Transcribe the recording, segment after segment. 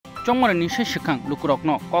Chongmari ni swkang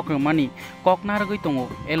lukurokno kok Rwmani kok narakgwi tongo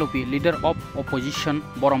LOP leader of opposition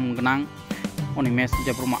borom gnang Animesh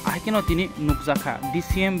Debbarma ahikeno tini nukjaka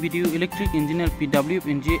DCM video electric engineer PW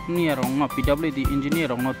engineer rongno PWD engineer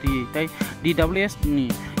rongno ti tai DWS ni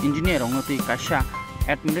engineer rongno ti kaisa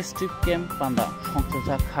administrative camp panda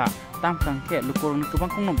songchajaka tamkangke lukurokni kubang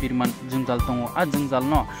kongno birman jingjal tongo a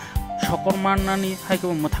jingjalno Chongmari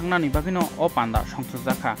haikabo muthangnani bagino o panda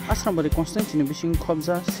songchajaka asrambari constituency bising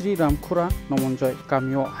khobja Sri Ramkhura Nomonjoy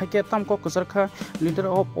kamio haike tamko kusarkha leader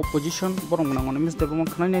of opposition borong nang Animesh Debbarma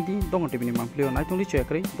khnai di DONGOUR TV ni mangpleo naitungli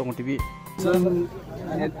chekrai DONGOUR TV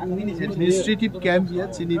administrative camp here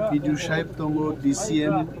chini Bidu Saib tongo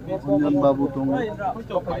DCM Unjan Babu tongo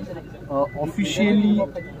officially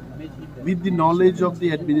with the knowledge of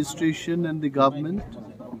the administration and the government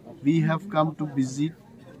we have come to visit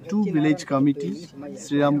two village committees,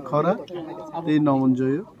 Sri Ramkhura, the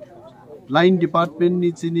Nomonjoyo. Line department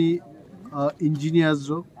needs any engineers,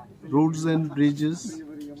 roads and bridges,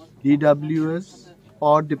 DWS,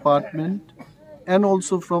 power department, and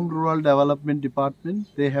also from rural development department.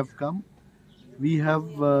 They have come. We have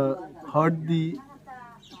heard the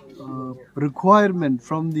requirement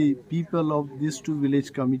from the people of these two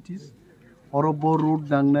village committees. Orobo road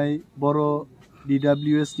dangnai, boro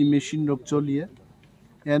DWS ni machine rokcholia.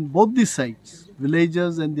 And both the sides,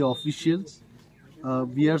 villagers and the officials,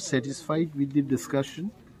 we are satisfied with the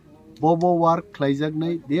discussion. Bobo work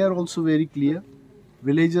klaijagnai, they are also very clear.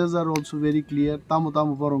 Villagers are also very clear. Tamu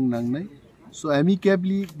parong nangnai. So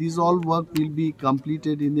amicably, this all work will be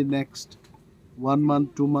completed in the next 1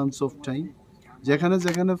 month, 2 months of time.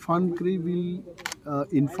 Jakana fund will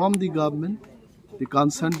inform the government, the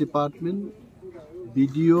concerned department,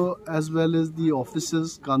 BDO as well as the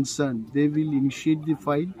officers concerned. They will initiate the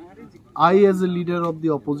file. I as a leader of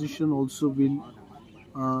the opposition also will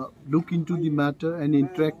look into the matter and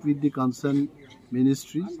interact with the concerned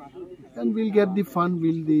ministries, and we'll get the fund,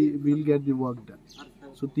 we'll get the work done.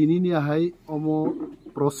 So tinini ahai omo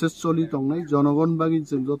process choli tongnai jonogon bagin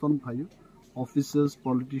joton phayo officers,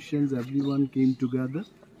 politicians, everyone came together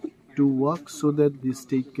to work so that the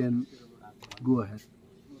state can go ahead.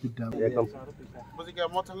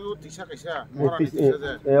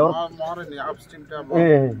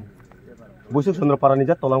 Busuk Sundra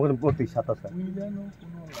Paranija tolam kan buat wisata sah.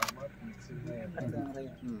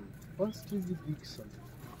 First is the big sun.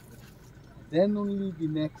 Then only the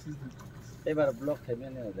next is the ebar block theme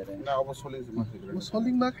ne odare na obo soling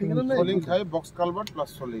soling ma khingna na soling khai box culvert plus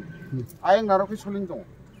soling ayang narokhi soling dong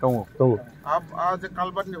Tongo. ab a je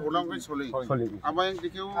culvert ni holang kai soling abayang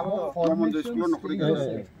dikeu common school nokri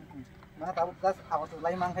kai na tabu gas abato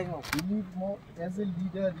lai mangkai mo as a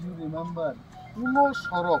leader you remember puno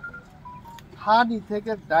sorok hadi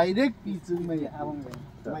theke direct pitching mai abang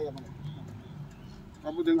mai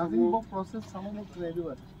abu dengku process samano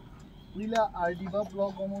graduate wila RDBA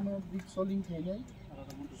block omono big soling thene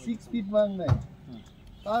 6 feet mang nai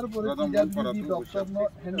তারপরে PWD doctor no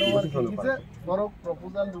handover কিছে বড়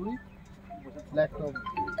proposal রুই laptop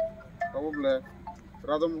probable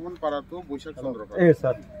রাধমোহন পারা তো বৈশাখ চন্দ্র এ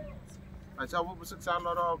sir আচ্ছা আবু বৈশাখ চাল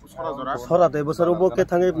আর সরা জরা সরা দে বছর ওকে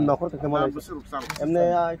থাঙ্গে নখর থেকে মানে বৈশাখ রুকসাল এমনে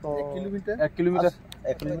আই তো 1 কিলোমিটার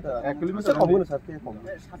কম না স্যার কম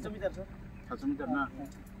 700 মিটার স্যার 700 মিটার না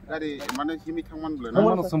গাড়ি মানে হিমি থাংমান বলে না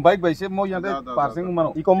সম বাইক বাইছে মই ইয়াতে পার্সিং মানো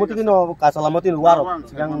ই কমতি কিনো কাসালামতি ওয়ারো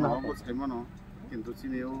সিগাং না বস্তেমানো কিন্তু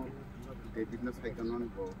চিনেও এই বিজনেস সাইকেলন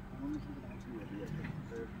বো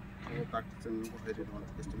tak जों बाहायदों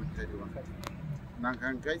एस्टिमेट खायदों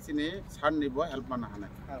नांखांखाय सिने साननिबो हेल्प मानो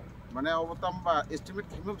हानाय माने अबतामबा एस्टिमेट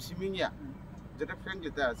खायमो सिमिंगिया जेटा फ्रेंक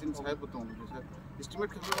जेता सिन सायबो दं एस्टिमेट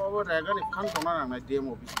खायमो रेगानि फान दंना नांनाय डीएम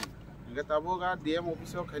ऑफिस नि ताबो गा डीएम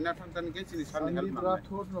ऑफिसआव खायना थांतन के सिनि साननि हेल्प मानो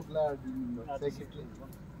थोर नब्ला secretary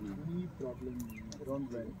any problem don't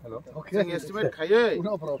worry hello okay जों एस्टिमेट खायो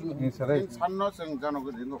no problem साननो जों जानोगो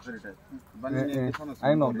दिन नखरिटा बानि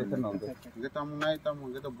I know गेता मुनाय ताम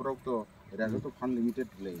गेता ब्रक तो राजो तो फंड लिमिटेड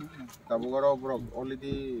ले ताबोगारो ब्रक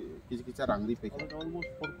ऑलरेडी किछ रांगली पे almost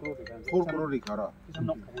 4 crore रिखारा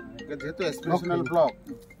के जेतो expressional block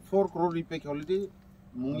 4 crore repay already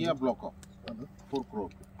मुंगिया block 4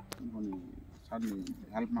 crore money साननि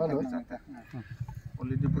हेल्प मानो जाता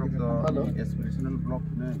ऑलरेडी ब्रक तो एक्सप्रेशनल ब्लॉक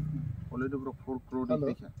ने ऑलरेडी ब्रक 4 crore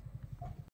रिपे